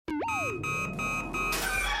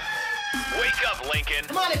Wake up, Lincoln.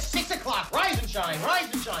 Come on, it's 6 o'clock. Rise and shine,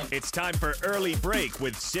 rise and shine. It's time for Early Break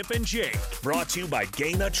with Sip and Jake. Brought to you by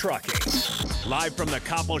Gaina Trucking. Live from the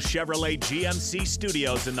Koppel Chevrolet GMC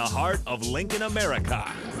studios in the heart of Lincoln, America.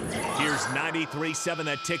 Here's 93.7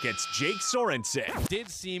 The Ticket's Jake Sorensen. Did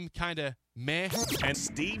seem kind of meh. And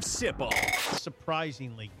Steve Sipple.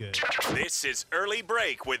 Surprisingly good. This is Early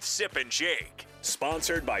Break with Sip and Jake.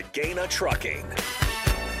 Sponsored by Gaina Trucking.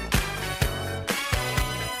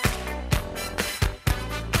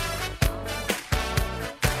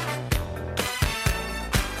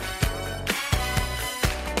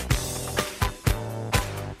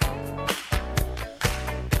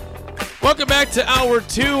 Welcome back to Hour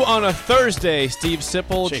 2 on a Thursday. Steve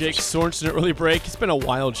Sipple, Schaefer. Jake Sorensen at Early Break. It's been a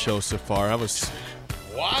wild show so far.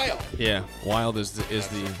 Wild. Yeah, wild is the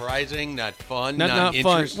Surprising, not fun, not fun.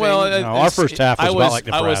 interesting. Well, No, our first half was about like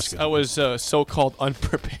Nebraska. I was so-called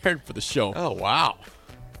unprepared for the show. Oh, wow.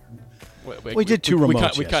 We did two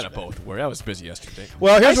remotes We kind of yesterday. both were. I was busy yesterday.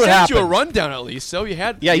 Well, here's I what sent you a happened. rundown at least, so you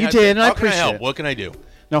had. Yeah, you did, and I How can I appreciate help? it. What can I do?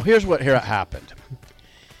 Now, here's what happened.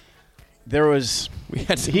 There was, We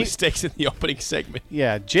had some mistakes in the opening segment.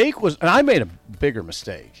 yeah, Jake was, and I made a bigger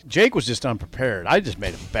mistake. Jake was just unprepared. I just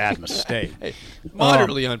made a bad mistake. Hey,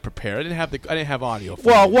 moderately unprepared. I didn't have audio. For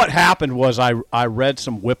Well, you. what happened was I read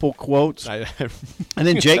some Whipple quotes, and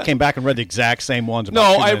then Jake came back and read the exact same ones. About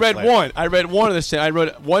No, 2 I minutes read later. one. I read one of the same. I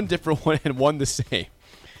read one different one and one the same.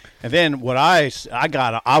 And then what I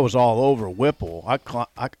was all over Whipple.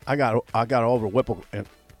 I got over Whipple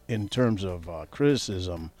in terms of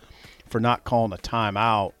criticism for not calling a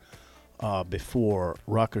timeout before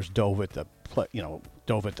Rutgers dove at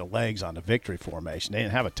the legs on the victory formation. They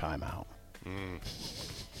didn't have a timeout.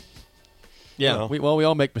 Yeah. We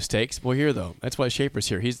all make mistakes. Well, here though, that's why Schaefer's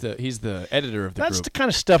here. He's the editor of the That's group. the kind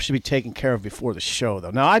of stuff should be taken care of before the show,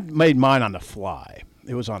 though. Now I made mine on the fly.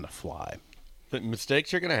 It was on the fly. But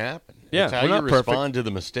mistakes are going to happen. Yeah, it's how we're you not perfect. respond to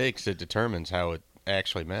the mistakes that determines how it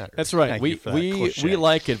actually matters. That's right. Thank we you for that we cliche. we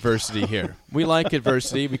like adversity here. We like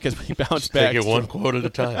adversity because we bounce back. Take it one quote at a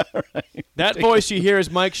time. That voice you hear is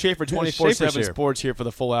Mike Schaefer, Schaefer's 24/7 here. Sports here for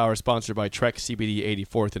the full hour, sponsored by Trek CBD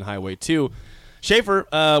 84th and Highway 2. Schaefer,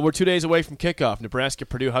 we're 2 days away from kickoff. Nebraska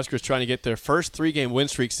Purdue Huskers trying to get their first 3-game win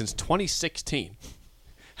streak since 2016.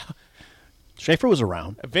 Schaefer was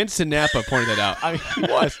around. Vincent Napa pointed that out. I mean, he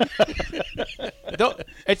was.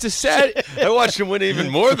 It's a sad. I watched him win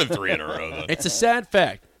even more than 3 in a row. Then. It's a sad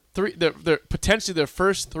fact. They're potentially their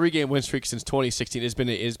first 3-game win streak since 2016 has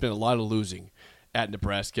been a lot of losing at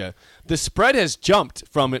Nebraska. The spread has jumped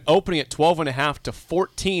from an opening at 12.5 to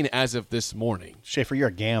 14 as of this morning. Schaefer, you're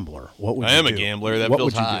a gambler. What would I you am a do? gambler. That What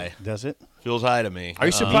feels would you do? high. Does it? Feels high to me. Are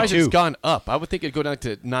you surprised Me it's too. gone up? I would think it'd go down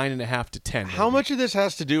to 9.5 to 10. How maybe. much of this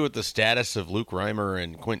has to do with the status of Luke Reimer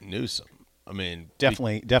and Quentin Newsom? I mean,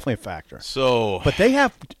 Definitely a factor. So, But they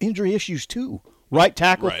have injury issues too. Right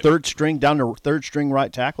tackle, Right. third string, down to third string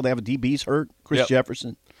right tackle. They have a DB's hurt. Chris Yep.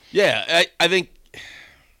 Jefferson. yeah, I think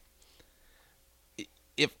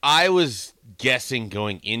if I was guessing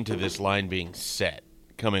going into this line being set,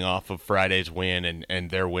 coming off of Friday's win and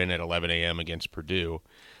their win at 11 a.m. against Purdue,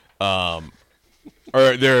 or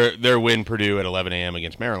their win Purdue at 11 a.m.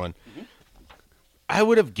 against Maryland, I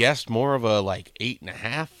would have guessed more of a like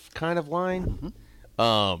 8.5 kind of line.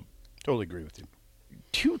 Totally agree with you.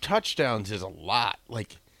 2 touchdowns is a lot.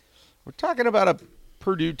 Like, we're talking about a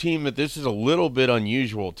Purdue team that this is a little bit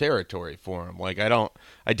unusual territory for them. Like, I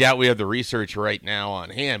doubt we have the research right now on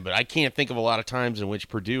hand, but I can't think of a lot of times in which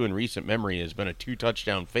Purdue in recent memory has been a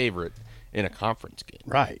 2-touchdown favorite in a conference game.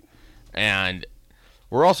 Right. And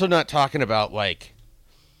we're also not talking about, like,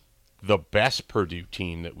 the best Purdue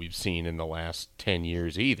team that we've seen in the last 10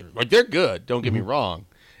 years either. Like, they're good, don't get me wrong.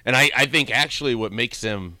 And I think actually what makes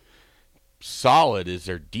them solid is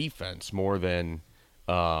their defense more than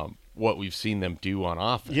what we've seen them do on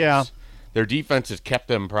offense. Yeah. Their defense has kept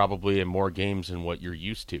them probably in more games than what you're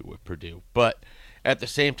used to with Purdue. But at the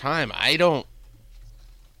same time, I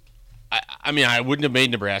mean, I wouldn't have made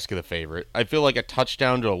Nebraska the favorite. I feel like a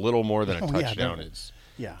touchdown to a little more than a touchdown is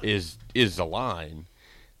the line.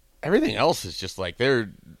 Everything else is just like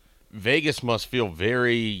Vegas must feel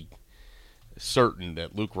very certain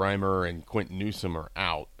that Luke Reimer and Quentin Newsom are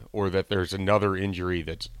out, or that there's another injury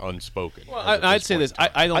that's unspoken. Well, I'd say this.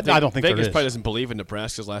 I don't think there Vegas is. probably doesn't believe in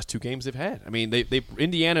Nebraska's last 2 games they've had. I mean, they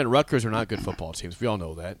Indiana and Rutgers are not good football teams. We all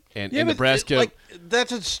know that. And Nebraska,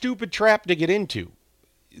 that's a stupid trap to get into.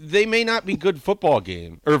 They may not be good football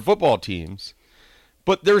teams,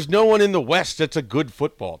 but there's no one in the West that's a good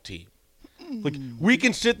football team. Like, we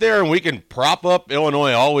can sit there and we can prop up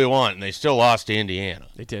Illinois all we want, and they still lost to Indiana.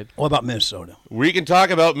 they did. What about Minnesota? We can talk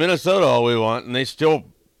about Minnesota all we want, and they still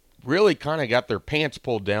really kind of got their pants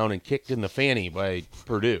pulled down and kicked in the fanny by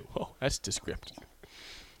Purdue. Oh, that's descriptive.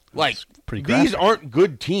 Like, pretty these graphic. aren't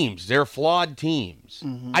good teams. They're flawed teams.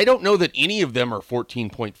 I don't know that any of them are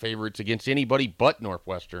 14-point favorites against anybody but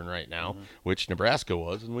Northwestern right now, which Nebraska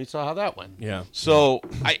was, and we saw how that went. Yeah. So,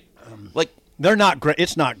 They're not great.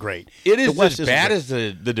 It's not great. it is The West as isn't bad great. as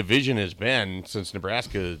the division has been since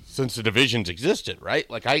the divisions existed, right?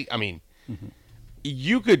 Like, I mean,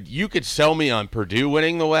 you could sell me on Purdue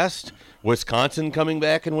winning the West, Wisconsin coming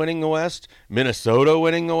back and winning the West, Minnesota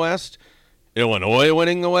winning the West, Illinois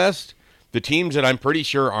winning the West. The teams that I'm pretty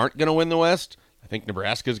sure aren't going to win the West, I think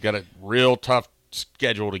Nebraska's got a real tough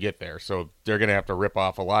schedule to get there. So they're going to have to rip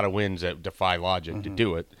off a lot of wins that defy logic to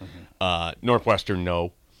do it. Northwestern,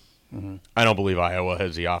 no. I don't believe Iowa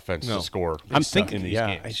has the offense to score I'm thinking, in these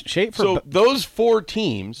yeah, games. Schaefer, So those 4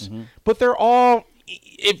 teams, but they're all –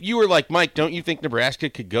 if you were like, Mike, don't you think Nebraska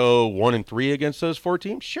could go 1-3 against those 4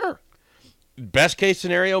 teams? Sure. Best case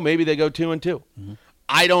scenario, maybe they go 2-2.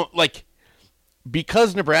 I don't – like –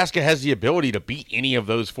 because Nebraska has the ability to beat any of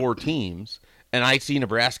those 4 teams, and I see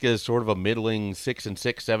Nebraska as sort of a middling 6-6,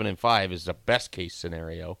 7-5 is the best case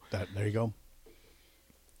scenario. there you go.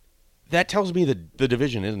 That tells me that the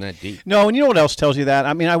division isn't that deep. No, and you know what else tells you that?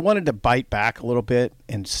 I mean, I wanted to bite back a little bit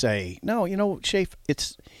and say, no, Schaefer,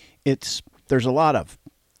 it's there's a lot of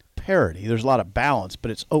parity, there's a lot of balance,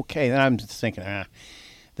 but it's okay. And I'm just thinking,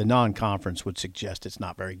 the non-conference would suggest it's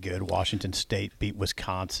not very good. Washington State beat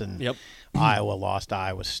Wisconsin. Yep. Iowa lost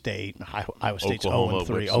Iowa State. Iowa State's Oklahoma 0-3.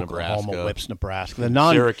 whips Oklahoma Nebraska. whips Nebraska.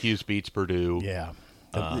 Syracuse beats Purdue. Yeah.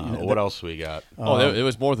 What else we got? It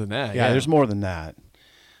was more than that. Yeah, there's more than that.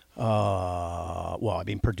 Well, I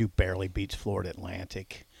mean, Purdue barely beats Florida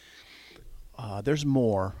Atlantic. There's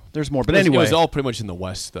more. But anyway, it was all pretty much in the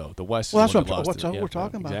West, though. The West. well, is that's the one that what lost it. we're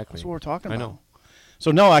talking about. Exactly. That's what we're talking about. I know.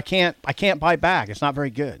 So no, I can't bite back. It's not very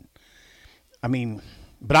good. I mean,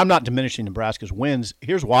 but I'm not diminishing Nebraska's wins.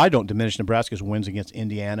 Here's why I don't diminish Nebraska's wins against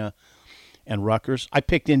Indiana and Rutgers. I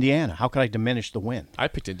picked Indiana. How could I diminish the win? I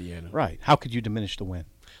picked Indiana. Right. How could you diminish the win?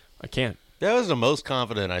 I can't. That was the most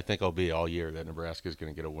confident I think I'll be all year that Nebraska is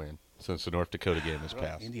going to get a win since the North Dakota game has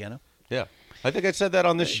passed. Indiana. Yeah. I think I said that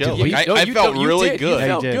on this show. You- Like, no, I you felt felt- you really did. good. You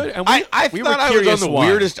felt did. good. And I we thought were I was on curious the why.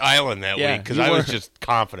 weirdest island that Yeah, week because you I was were. just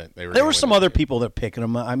confident they were. There gonna were some win. other people that picking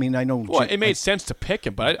them. I mean, I know. Well, it made sense to pick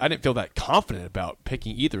him, but I didn't feel that confident about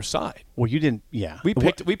picking either side. Well, you didn't. Yeah. We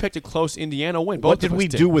picked a close Indiana win. Both What of did us we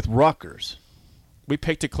do with Rutgers? We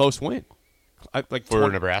picked a close win. Like for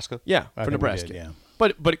 20 Nebraska. Yeah, I for think we Nebraska. did, yeah.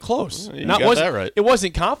 But close. You got that right. It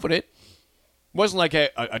wasn't confident. It wasn't like a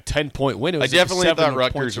 10-point win. It I was definitely 7 thought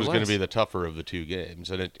points Rutgers or was going to less. be the tougher of the 2 games,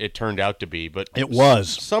 and it turned out to be. But It was.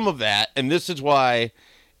 some of that, and this is why,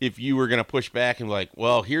 if you were going to push back and like,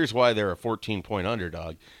 well, here's why they're a 14-point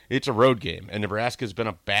underdog. It's a road game, and Nebraska's been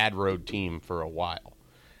a bad road team for a while,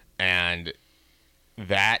 and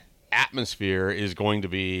that atmosphere is going to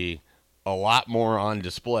be a lot more on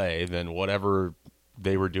display than whatever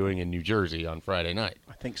they were doing in New Jersey on Friday night.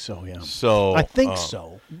 I think so. Yeah. So I think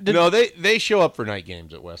so. No, they show up for night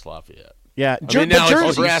games at West Lafayette. Yeah. I mean, now it's Jersey.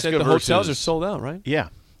 You said Nebraska the hotels versus- are sold out, right? Yeah,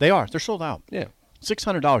 they are. They're sold out. Yeah.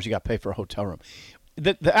 $600 you got to pay for a hotel room.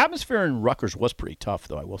 The atmosphere in Rutgers was pretty tough,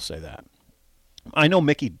 though. I will say that. I know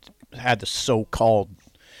Mickey had the so-called.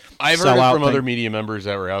 I've heard it sellout from other thing. media members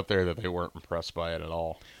that were out there that they weren't impressed by it at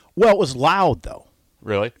all. Well, it was loud though.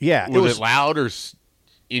 Really? Yeah, it Was was- it loud or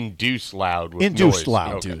induced loud? With Induced noise?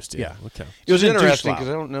 loud. Okay. Induced, Yeah. Okay. It was It's induced interesting loud. because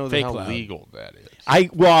I don't know Fake how loud. legal that is.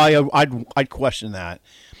 I'd question that.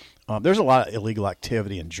 There's a lot of illegal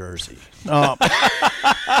activity in Jersey.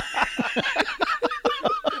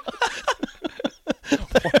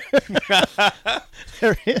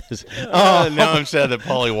 There is. Now I'm sad that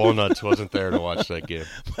Paulie Walnuts wasn't there to watch that game.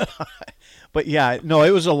 But yeah, no, it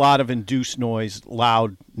was a lot of induced noise,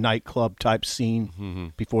 loud nightclub type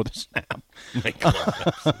scene before the snap.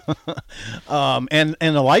 And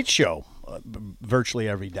a light show virtually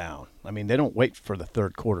every down. I mean, they don't wait for the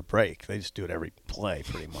third quarter break. They just do it every play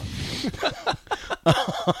pretty much.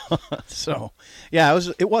 So, yeah,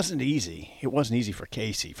 it wasn't easy. It wasn't easy for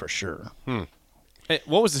Casey for sure. Hey,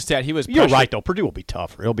 what was the stat? He was. You're pressured- right though. Purdue will be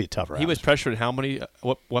tougher. It'll be a tougher. He was atmosphere. pressured. How many?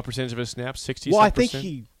 What percentage of his snaps? 60. Well, I think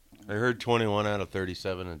he. I heard 21 out of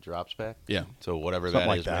 37 and drops back. Yeah. So whatever Something that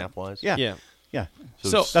like is that. math-wise. Yeah. Yeah. Yeah.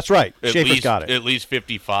 So That's right. At Schaefer's least, got it. At least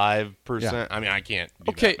 55%. Yeah. I mean, I can't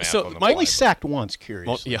do Okay, that math so on the Mike- Only fly, sacked once. Curious.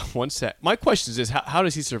 Well, yeah, one sack. My question is how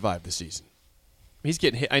does he survive the season? He's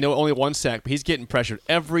getting hit. I know only one sack, but he's getting pressured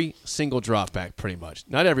every single drop back, pretty much.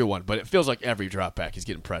 Not everyone, but it feels like every drop back he's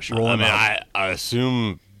getting pressured. I mean, I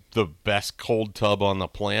assume the best cold tub on the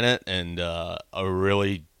planet and a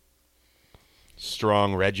really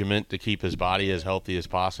strong regiment to keep his body as healthy as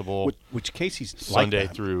possible. Which Casey's Sunday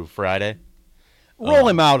like through Friday. Roll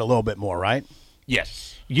him out a little bit more, right?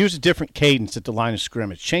 Yes. Use a different cadence at the line of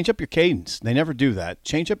scrimmage. Change up your cadence. They never do that.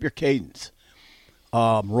 Change up your cadence.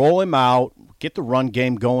 Roll him out. Get the run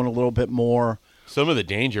game going a little bit more. Some of the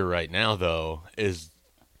danger right now, though, is,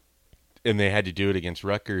 and they had to do it against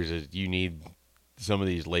Rutgers, is you need some of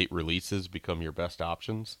these late releases become your best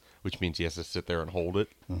options, which means he has to sit there and hold it,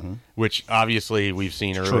 which obviously we've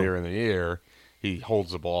seen earlier in the year. He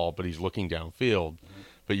holds the ball, but he's looking downfield.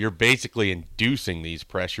 But you're basically inducing these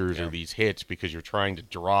pressures or these hits because you're trying to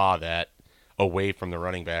draw that away from the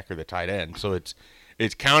running back or the tight end. So it's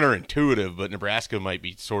counterintuitive, but Nebraska might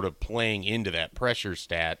be sort of playing into that pressure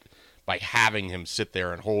stat by having him sit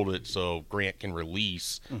there and hold it so Grant can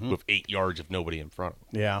release with 8 yards of nobody in front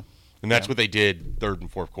of him. Yeah. And that's what they did third and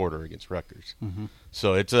fourth quarter against Rutgers.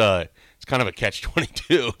 So it's kind of a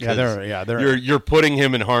catch-22. You're putting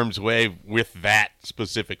him in harm's way with that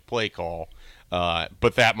specific play call,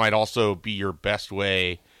 but that might also be your best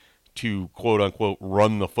way to quote unquote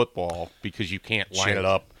run the football because you can't line it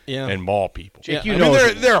up and maul people. Jake,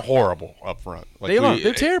 they're horrible up front. They are.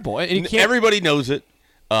 They're terrible. And everybody knows it.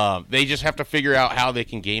 They just have to figure out how they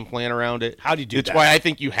can game plan around it. How do you do that? That's why I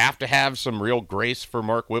think you have to have some real grace for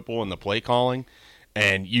Mark Whipple in the play calling,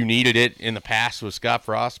 and you needed it in the past with Scott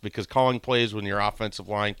Frost because calling plays when your offensive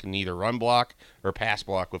line can either run block or pass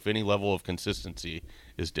block with any level of consistency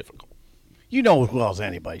is difficult. You know as well as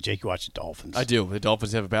anybody, Jake, you watch the Dolphins. I do. The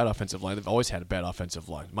Dolphins have a bad offensive line. They've always had a bad offensive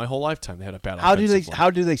line. My whole lifetime they had a bad offensive line. How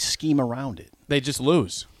do they scheme around it? They just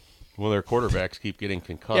lose. Well, their quarterbacks keep getting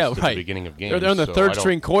concussed at the beginning of games. They're on the third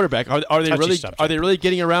string quarterback. Are they really? Are they really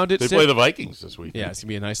getting around it? They play the Vikings this week. Yeah, it's gonna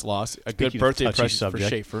be a nice loss. A good birthday present for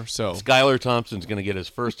Schaefer. So Skylar Thompson's gonna get his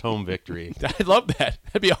first home victory. I'd love that.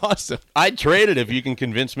 That'd be awesome. I'd trade it if you can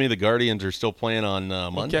convince me the Guardians are still playing on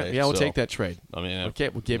Monday. Okay. Yeah, we'll take that trade. I mean, okay,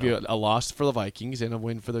 we'll give you a loss for the Vikings and a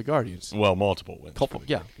win for the Guardians. Well, multiple wins.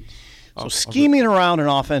 Yeah. So scheming around an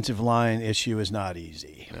offensive line issue is not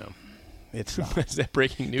easy. No. It's not. Is that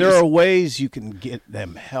breaking news? There are ways you can get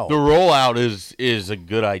them help. The rollout is a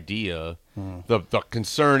good idea. The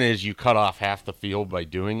concern is you cut off half the field by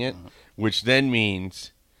doing it, which then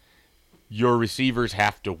means your receivers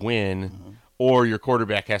have to win or your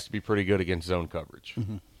quarterback has to be pretty good against zone coverage.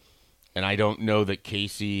 And I don't know that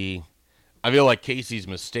I feel like Casey's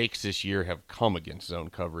mistakes this year have come against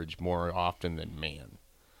zone coverage more often than man.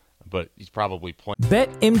 But he's probably playing.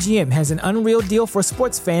 BetMGM has an unreal deal for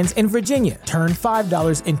sports fans in Virginia. Turn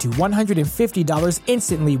 $5 into $150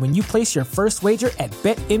 instantly when you place your first wager at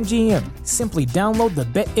BetMGM. Simply download the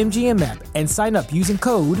BetMGM app and sign up using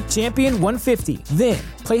code Champion150. Then,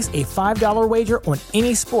 place a $5 wager on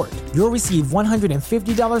any sport. You'll receive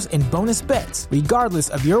 $150 in bonus bets, regardless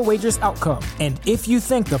of your wager's outcome. And if you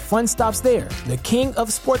think the fun stops there, the king of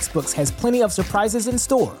sportsbooks has plenty of surprises in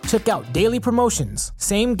store. Check out daily promotions,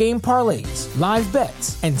 same-game parlays, live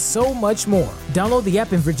bets, and so much more. Download the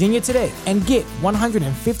app in Virginia today and get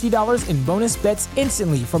 $150 in bonus bets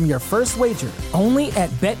instantly from your first wager. Only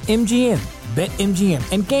at BetMGM.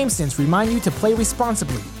 BetMGM and GameSense remind you to play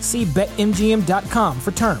responsibly. See BetMGM.com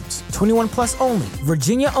for terms. 21 plus only.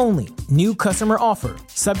 Virginia only. New customer offer.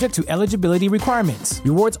 Subject to eligibility requirements.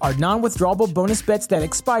 Rewards are non-withdrawable bonus bets that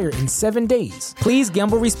expire in 7 days. Please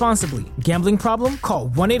gamble responsibly. Gambling problem? Call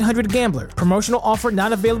 1-800-GAMBLER. Promotional offer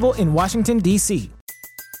not available in Washington, D.C.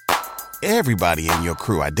 Everybody in your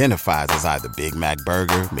crew identifies as either Big Mac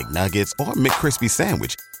Burger, McNuggets, or McCrispy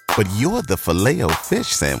Sandwich. But you're the Filet-O-Fish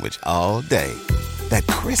Sandwich all day. That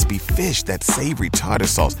crispy fish, that savory tartar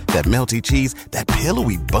sauce, that melty cheese, that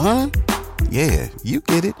pillowy bun. Yeah, you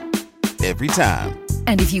get it. Every time.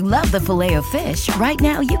 And if you love the Filet-O-Fish, right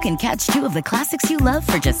now you can catch two of the classics you love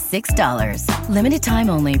for just $6. Limited time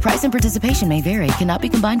only. Price and participation may vary. Cannot be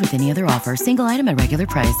combined with any other offer. Single item at regular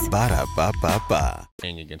price. Ba-da-ba-ba-ba.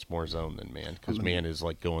 Against more zone than man, because man is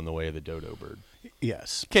like going the way of the dodo bird.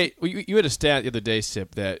 Yes. Okay, you had a stat the other day,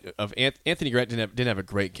 Sip, that of Anthony Grant didn't have a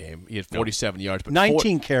great game. He had 47 yards, but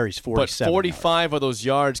 19 carries, 47. But 45 of those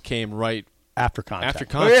yards came right after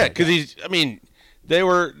contact. Oh yeah, because they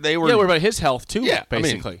were about his health too. Yeah,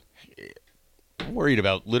 basically. I'm worried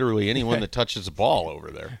about literally anyone that touches the ball over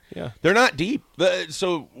there. Yeah, they're not deep.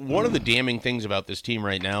 So one of the damning things about this team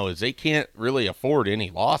right now is they can't really afford any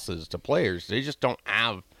losses to players. They just don't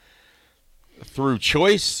have, through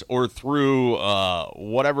choice or through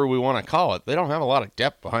whatever we want to call it, they don't have a lot of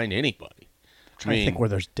depth behind anybody. I'm trying to think where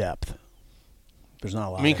there's depth. There's not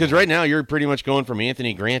a lot. I mean, because right now you're pretty much going from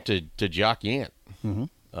Anthony Grant to Jock Yant.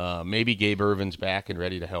 Maybe Gabe Irvin's back and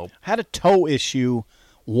ready to help. Had a toe issue,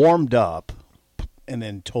 warmed up, and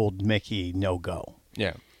then told Mickey no go.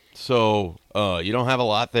 Yeah. So you don't have a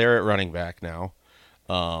lot there at running back now.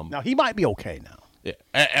 Now, he might be okay now. Yeah.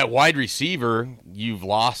 At wide receiver, you've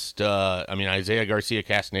lost. Isaiah Garcia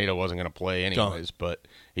Castaneda wasn't going to play anyways, but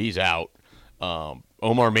he's out.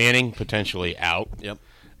 Omar Manning potentially out. Yep.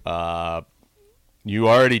 You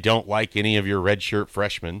already don't like any of your redshirt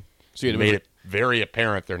freshmen. So you made it very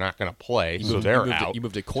apparent they're not going to play, so they're out. You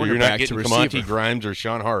moved a cornerback so you're not getting to receiver. Camonte Grimes or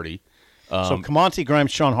Sean Hardy. So Camonte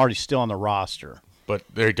Grimes, Sean Hardy's still on the roster, but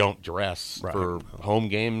they don't dress for home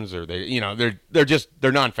games, or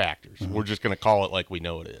they're non-factors. Mm-hmm. We're just going to call it like we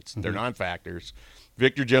know it is. Mm-hmm. They're non-factors.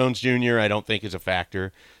 Victor Jones Jr. I don't think is a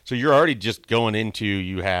factor. So you're already just going into,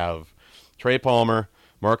 you have Trey Palmer,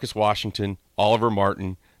 Marcus Washington, Oliver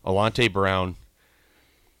Martin, Alante Brown,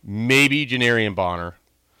 maybe Janarian Bonner,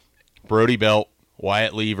 Brody Belt,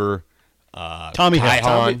 Wyatt Lever, Tommy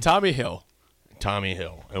Hill. Tommy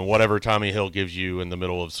Hill, and whatever Tommy Hill gives you in the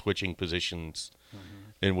middle of switching positions,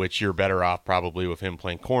 in which you're better off probably with him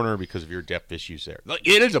playing corner because of your depth issues there. Like,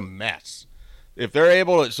 it is a mess. If they're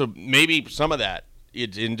able to, so maybe some of that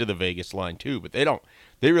is into the Vegas line too, but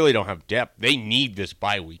they really don't have depth. They need this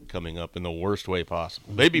bye week coming up in the worst way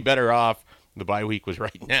possible. They'd be better off the bye week was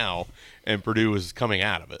right now and Purdue was coming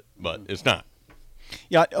out of it, but it's not.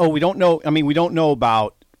 Yeah. Oh, we don't know. I mean, we don't know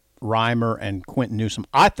about Reimer and Quentin Newsome.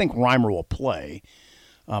 I think Reimer will play.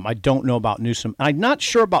 I don't know about Newsome. I'm not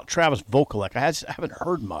sure about Travis Vokalek. I haven't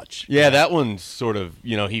heard much. Yeah, that one's sort of,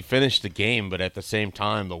 he finished the game, but at the same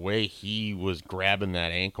time, the way he was grabbing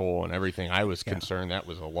that ankle and everything, I was concerned that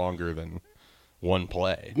was a longer than one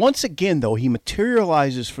play. Once again, though, he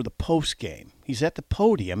materializes for the post game. He's at the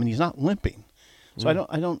podium and he's not limping. So I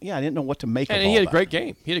didn't know what to make of all that. And he had a great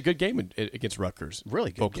game. He had a good game against Rutgers.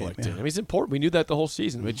 Really good game. Yeah. I mean, he's important. We knew that the whole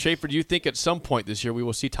season. I mean, Schaefer, do you think at some point this year we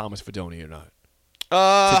will see Thomas Fedoni or not?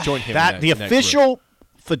 To join him the official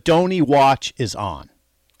Fedoni watch is on.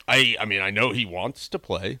 I know he wants to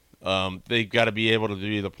play. They've got to be able to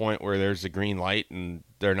do the point where there's a green light and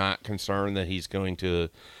they're not concerned that he's going to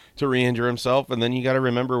re-injure himself. And then you got to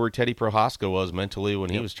remember where Teddy Prohaska was mentally when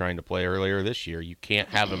he was trying to play earlier this year. You can't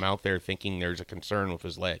have him out there thinking there's a concern with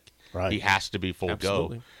his leg. Right. He has to be full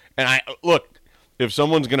go. And if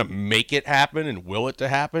someone's going to make it happen and will it to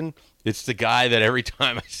happen, it's the guy that every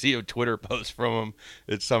time I see a Twitter post from him,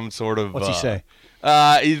 it's some sort of... What's he say?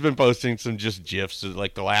 He's been posting some just GIFs.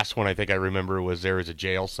 Like the last one I think I remember was there was a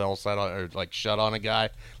jail cell shut on a guy.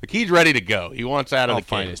 Like, he's ready to go. He wants out of the cage.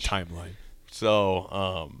 Find his timeline.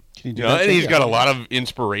 So, and he's got a lot of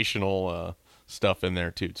inspirational stuff in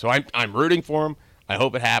there too. So I'm rooting for him. I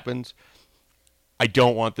hope it happens. I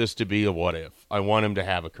don't want this to be a what if. I want him to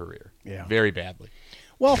have a career. Yeah. Very badly.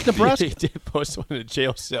 Well, if Nebraska... He did post one in a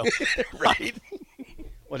jail cell. Right.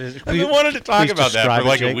 What is it? I've been wanting to talk about that for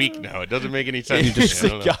like Jake? a week now. It doesn't make any sense.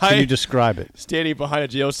 Can you describe it? Standing behind a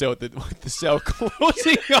jail cell with the cell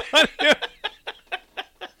closing on him.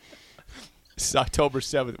 It's October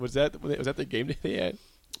 7th. Was that the game day they had?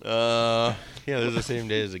 Yeah, it was the same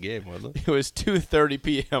day as the game, wasn't it? It was 2:30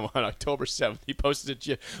 p.m. on October 7th. He posted a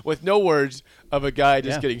GIF with no words of a guy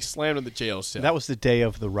just getting slammed in the jail cell. That was the day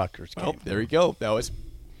of the Rutgers game. Oh, there you go. That was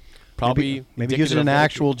probably maybe he was in an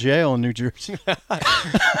actual jail in New Jersey. Was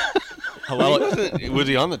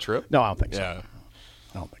he on the trip? No, I don't think so. Yeah.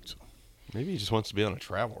 I don't think so. Maybe he just wants to be on a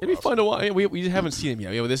travel. It'd be fun to watch. We haven't seen him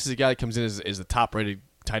yet. This is a guy that comes in as the top-rated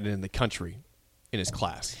tight end in the country in his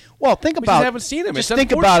class. Well, think about. We haven't seen him. Just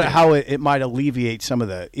think about how it might alleviate some of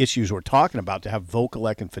the issues we're talking about to have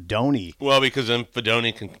Vokalek and Fedoni. Well, because then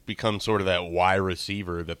Fedoni can become sort of that Y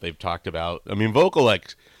receiver that they've talked about. I mean,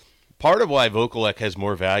 Vokalek. Part of why Vokalek has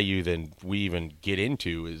more value than we even get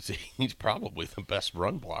into is he's probably the best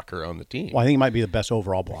run blocker on the team. Well, I think he might be the best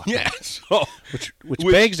overall blocker. Yeah, so which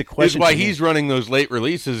begs the question. Is why he's running those late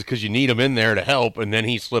releases, because you need him in there to help, and then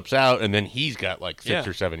he slips out, and then he's got like 6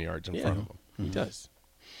 or 7 yards in front of him. He does.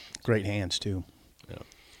 Great hands too. Yeah.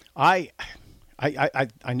 I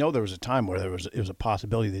know there was a time where it was a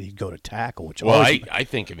possibility that he'd go to tackle. Which I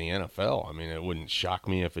think in the NFL, I mean, it wouldn't shock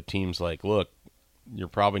me if a team's like, look, you're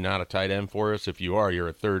probably not a tight end for us. If you are, you're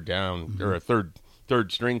a third down or a third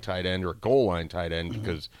string tight end or a goal line tight end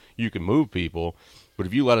because you can move people. But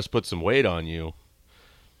if you let us put some weight on you,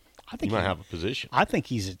 I think you might have a position. I think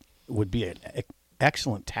would be an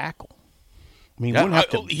excellent tackle. I mean,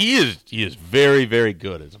 he is very, very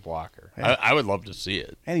good as a blocker. Yeah. I would love to see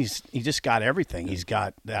it. And he just got everything. He's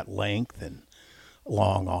got that length and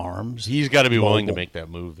long arms. He's got to be willing to make that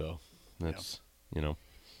move, though. That's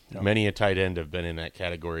Many a tight end have been in that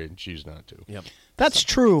category and choose not to. Yep. That's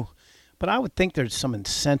true. But I would think there's some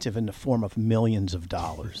incentive in the form of millions of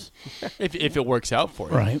dollars. if it works out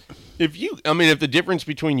for you. Right. If the difference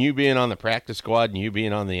between you being on the practice squad and you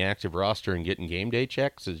being on the active roster and getting game day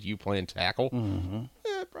checks is you playing tackle,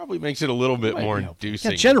 it probably makes it a little bit more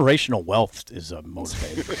inducing. Yeah, generational wealth is a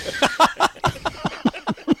motivator.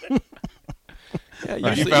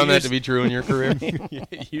 Yeah, you found that to be true in your career?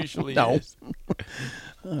 It usually No. is.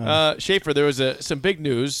 Schaefer, there was some big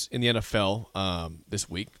news in the NFL this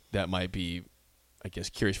week that might be, I guess,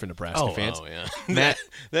 curious for Nebraska fans. Oh, yeah.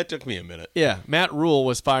 That took me a minute. Yeah, Matt Rule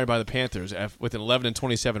was fired by the Panthers with an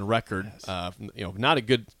 11-27 record. Yes. Not a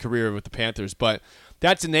good career with the Panthers, but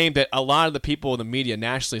that's a name that a lot of the people in the media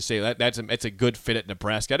nationally say that's a good fit at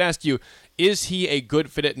Nebraska. I'd ask you, is he a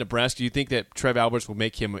good fit at Nebraska? Do you think that Trev Alberts will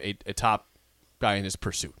make him a top guy in his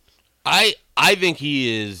pursuit? I think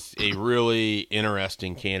he is a really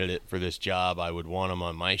interesting candidate for this job. I would want him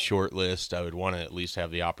on my short list. I would want to at least have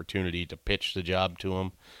the opportunity to pitch the job to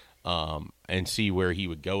him and see where he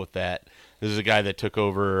would go with that. This is a guy that took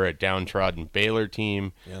over a downtrodden Baylor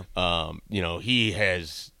team. Yeah. He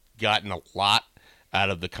has gotten a lot out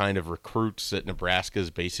of the kind of recruits that Nebraska is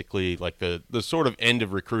basically like the sort of end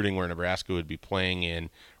of recruiting where Nebraska would be playing in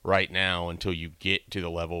right now until you get to the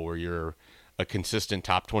level where you're a consistent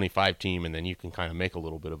top 25 team, and then you can kind of make a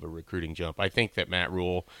little bit of a recruiting jump. I think that Matt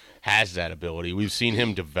Rule has that ability. We've seen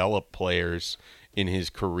him develop players in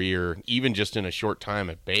his career, even just in a short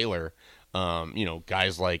time at Baylor.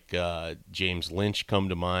 Guys like James Lynch come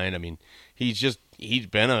to mind. I mean, he's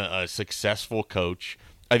been a successful coach.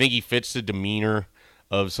 I think he fits the demeanor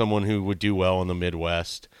of someone who would do well in the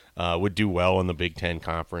Midwest, would do well in the Big Ten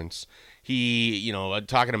Conference.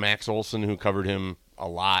 Talking to Max Olson, who covered him a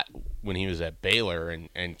lot when he was at Baylor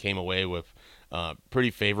and came away with pretty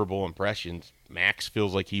favorable impressions. Max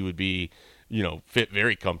feels like he would be, fit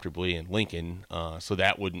very comfortably in Lincoln, so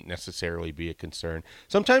that wouldn't necessarily be a concern.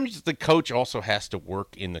 Sometimes the coach also has to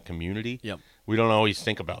work in the community. Yep. We don't always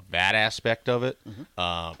think about that aspect of it,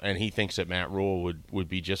 and he thinks that Matt Rule would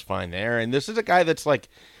be just fine there. And this is a guy that's like,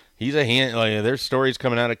 he's a hand. Like, there's stories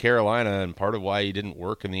coming out of Carolina, and part of why he didn't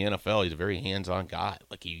work in the NFL, he's a very hands-on guy.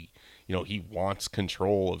 Like he wants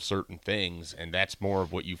control of certain things, and that's more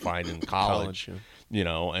of what you find in college.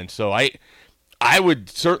 And so I would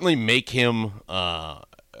certainly make him,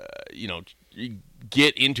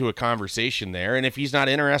 get into a conversation there. And if he's not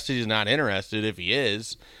interested, he's not interested. If he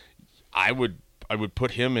is, I would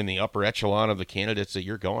put him in the upper echelon of the candidates that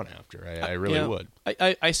you're going after. I really would.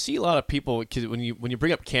 I see a lot of people, because when you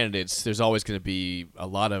bring up candidates, there's always going to be a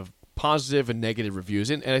lot of positive and negative reviews.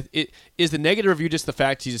 And is the negative review just the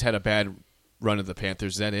fact he just had a bad run of the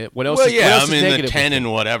Panthers? Is that it? What else? Well, the 10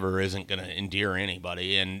 and whatever isn't going to endear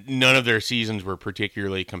anybody, and none of their seasons were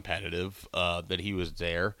particularly competitive that he was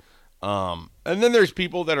there. And then there's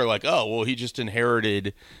people that are like, oh, well, he just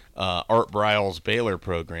inherited Art Briles' Baylor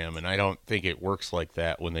program, and I don't think it works like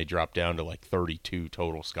that when they drop down to like 32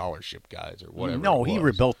 total scholarship guys or whatever. No, he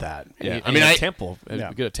rebuilt that. Yeah, Temple.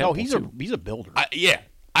 Yeah. Good at Temple. No, he's a builder.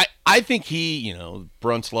 I think he,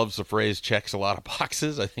 Bruns loves the phrase checks a lot of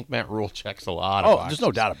boxes. I think Matt Rule checks a lot of boxes. There's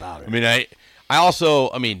no doubt about it.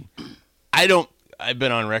 I've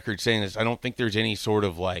been on record saying this. I don't think there's any sort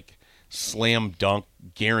of like slam dunk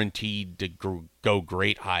guaranteed to go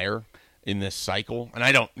great higher in this cycle. And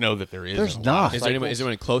I don't know that there is. There's not. Is there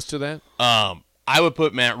anyone close to that? I would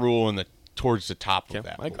put Matt Rule towards the top of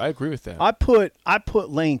that. I agree with that. I put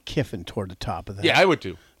Lane Kiffin toward the top of that. Yeah, I would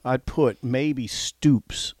too. I'd put maybe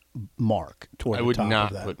Stoops Mark toward the top of that. I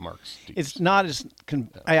would not put Mark Stoops. It's not as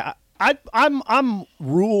I'm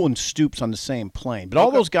Rule and Stoops on the same plane, but all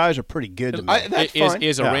those guys are pretty good to me. That's fine.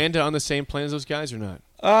 Is Aranda on the same plane as those guys or not?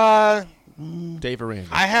 Dave Aranda.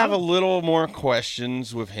 I have a little more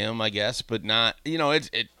questions with him, I guess, but not.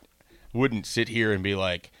 It wouldn't sit here and be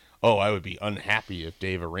like, oh, I would be unhappy if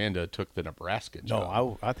Dave Aranda took the Nebraska job.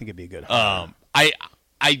 No, I think it'd be a good hire.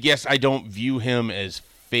 I guess I don't view him as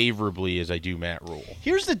favorably as I do Matt Rule.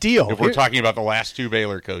 Here's the deal. If we're talking about the last two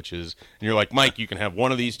Baylor coaches, and you're like, Mike, you can have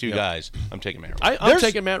one of these two guys, I'm taking Matt Rule. I'm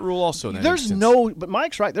taking Matt Rule also in that instance. But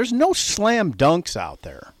Mike's right. There's no slam dunks out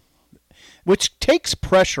there, which takes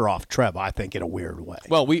pressure off Trev, I think, in a weird way.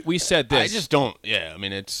 Well, we said this. I just don't. Yeah, I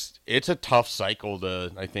mean, it's a tough cycle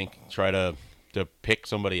to, I think, try to pick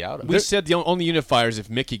somebody out of. We said the only unifier is if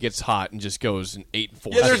Mickey gets hot and just goes an 8-4.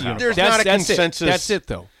 Yeah, there's not a consensus. That's it,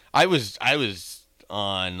 though. I was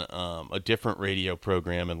on a different radio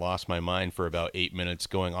program and lost my mind for about 8 minutes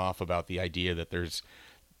going off about the idea that there's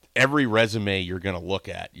every resume you're going to look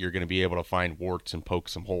at, you're going to be able to find warts and poke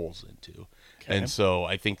some holes into. Okay. And so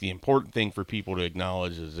I think the important thing for people to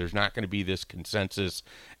acknowledge is there's not going to be this consensus.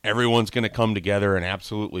 Everyone's going to come together and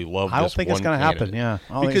absolutely love this one. I don't think it's going to happen, yeah.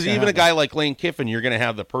 Because even a guy like Lane Kiffin, you're going to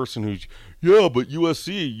have the person who's, yeah, but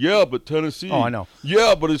USC, yeah, but Tennessee. Oh, I know.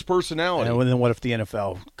 Yeah, but his personality. And then what if the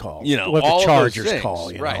NFL calls? You know, what if all the Chargers those things,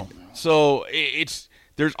 call? Right. Know? So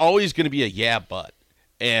there's always going to be a yeah, but.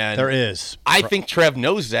 And there is. I think Trev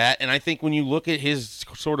knows that, and I think when you look at his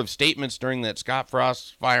sort of statements during that Scott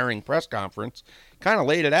Frost firing press conference, kind of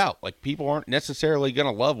laid it out. Like, people aren't necessarily going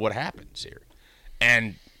to love what happens here.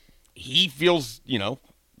 And he feels,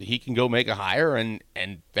 he can go make a hire, and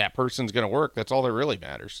that person's going to work. That's all that really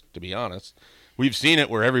matters, to be honest. We've seen it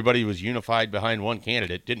where everybody was unified behind one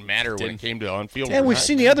candidate. Didn't matter when it came to on-field. And we've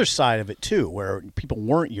seen the other side of it, too, where people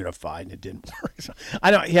weren't unified and it didn't work. So,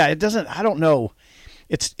 I don't know.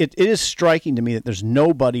 It is striking to me that there's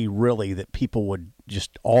nobody really that people would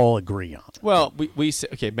just all agree on. Well, we say,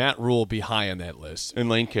 okay, Matt Rule will be high on that list. And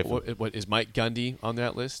Lane Kiffin. What is Mike Gundy on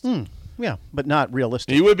that list? Yeah, but not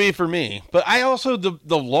realistic. He would be for me. But I also,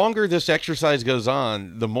 the longer this exercise goes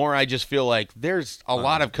on, the more I just feel like there's a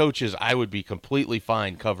lot of coaches I would be completely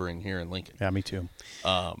fine covering here in Lincoln. Yeah, me too.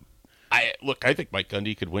 I think Mike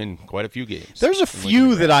Gundy could win quite a few games. There's a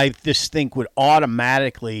few that I just think would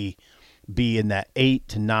automatically be in that 8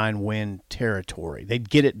 to 9 win territory. They'd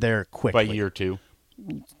get it there quickly. By year 2?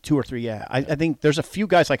 2 or 3, yeah. I think there's a few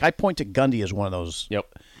guys, like I point to Gundy as one of those. Yep.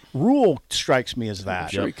 Rule strikes me as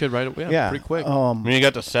that. Sure, he could write it. Yeah, pretty quick. He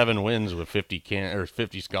got to 7 wins with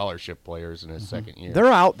 50 scholarship players in his second year. They're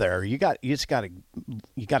out there. You got to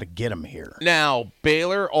get them here. Now,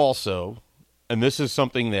 Baylor also, and this is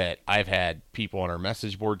something that I've had people on our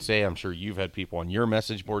message board say, I'm sure you've had people on your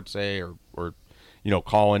message board say, or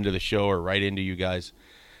call into the show or write into you guys.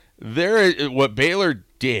 What Baylor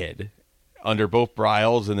did under both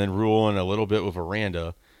Bryles and then Rule and a little bit with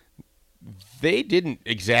Aranda, they didn't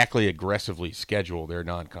exactly aggressively schedule their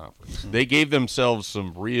non-conference. They gave themselves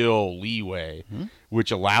some real leeway,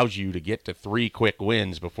 which allows you to get to 3 quick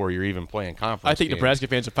wins before you're even playing conference I think games. Nebraska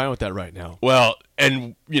fans are fine with that right now. Well,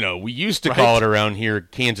 and, we used to call it around here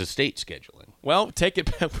Kansas State scheduling. Well, take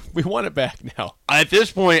it back. We want it back now. At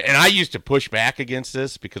this point, and I used to push back against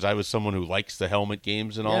this because I was someone who likes the helmet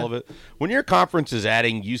games and all of it. When your conference is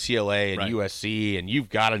adding UCLA and USC, and you've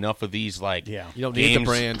got enough of these you don't games, need the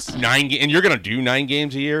brands, and you're going to do 9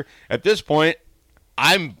 games a year. At this point,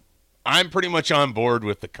 I'm pretty much on board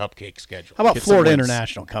with the cupcake schedule. How about Florida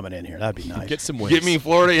International coming in here? That'd be nice. Get some wins. Give me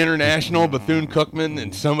Florida International, Bethune-Cookman,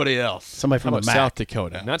 and somebody else. Somebody from the MAC. South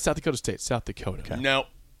Dakota, not South Dakota State. South Dakota. Okay. No.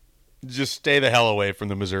 Just stay the hell away from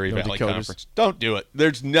the Missouri Valley Conference. Don't do it.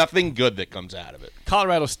 There's nothing good that comes out of it.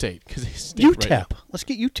 Colorado State, because UTEP. Let's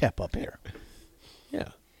get UTEP up here. Yeah,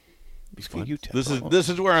 UTEP. This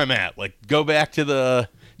is where I'm at. Like, go back to the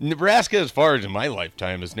Nebraska. As far as in my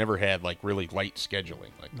lifetime, has never had like really light scheduling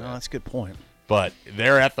like that. No, that's a good point. But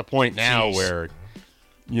they're at the point now where,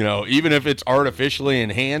 even if it's artificially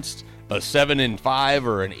enhanced, a 7-5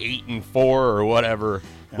 or an 8-4 or whatever.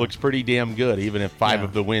 Looks pretty damn good, even if 5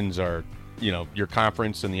 of the wins are, your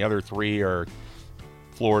conference and the other 3 are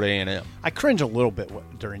Florida A&M. I cringe a little bit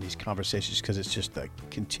during these conversations because it's just the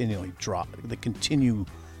continued drop. The continued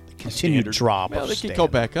drop. Well, they can go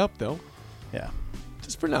back up though. Yeah.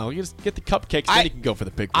 Just for now, you just get the cupcakes, then you can go for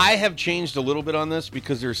the big one. I have changed a little bit on this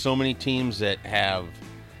because there's so many teams that have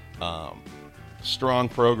strong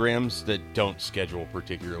programs that don't schedule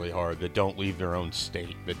particularly hard, that don't leave their own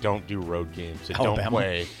state, that don't do road games,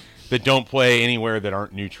 that don't play anywhere that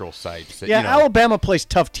aren't neutral sites. Alabama plays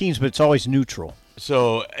tough teams, but it's always neutral.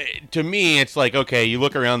 So to me, it's like, okay, you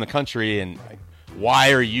look around the country and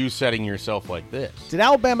why are you setting yourself like this? Did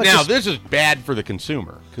Alabama this is bad for the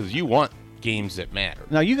consumer because you want games that matter.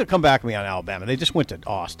 Now you could come back to me on Alabama. They just went to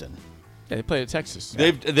Austin. Yeah, they played at Texas.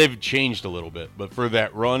 They've changed a little bit, but for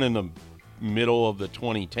that run in the middle of the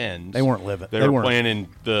 2010s, they weren't living. They were playing in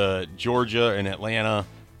the Georgia and Atlanta,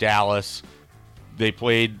 Dallas. They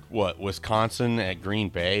played Wisconsin at Green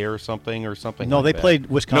Bay or something. No, they played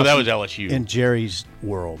Wisconsin. No, that was LSU in Jerry's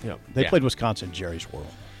World. Yep. They played Wisconsin in Jerry's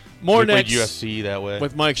World. More they next played USC that way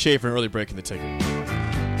with Mike Schaefer and early breaking the ticket.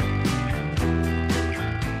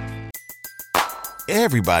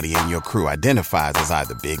 Everybody in your crew identifies as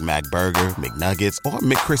either Big Mac Burger, McNuggets, or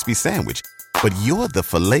McCrispy Sandwich. But you're the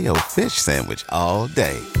Filet-O-Fish Sandwich all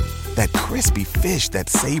day. That crispy fish, that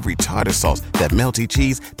savory tartar sauce, that melty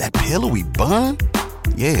cheese, that pillowy bun.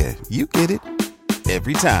 Yeah, you get it.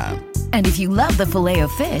 every time. And if you love the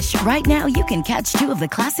Filet-O-Fish, right now you can catch 2 of the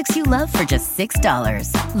classics you love for just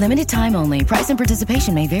 $6. Limited time only. Price and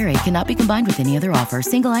participation may vary. Cannot be combined with any other offer.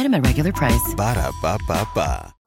 Single item at regular price. Ba-da-ba-ba-ba.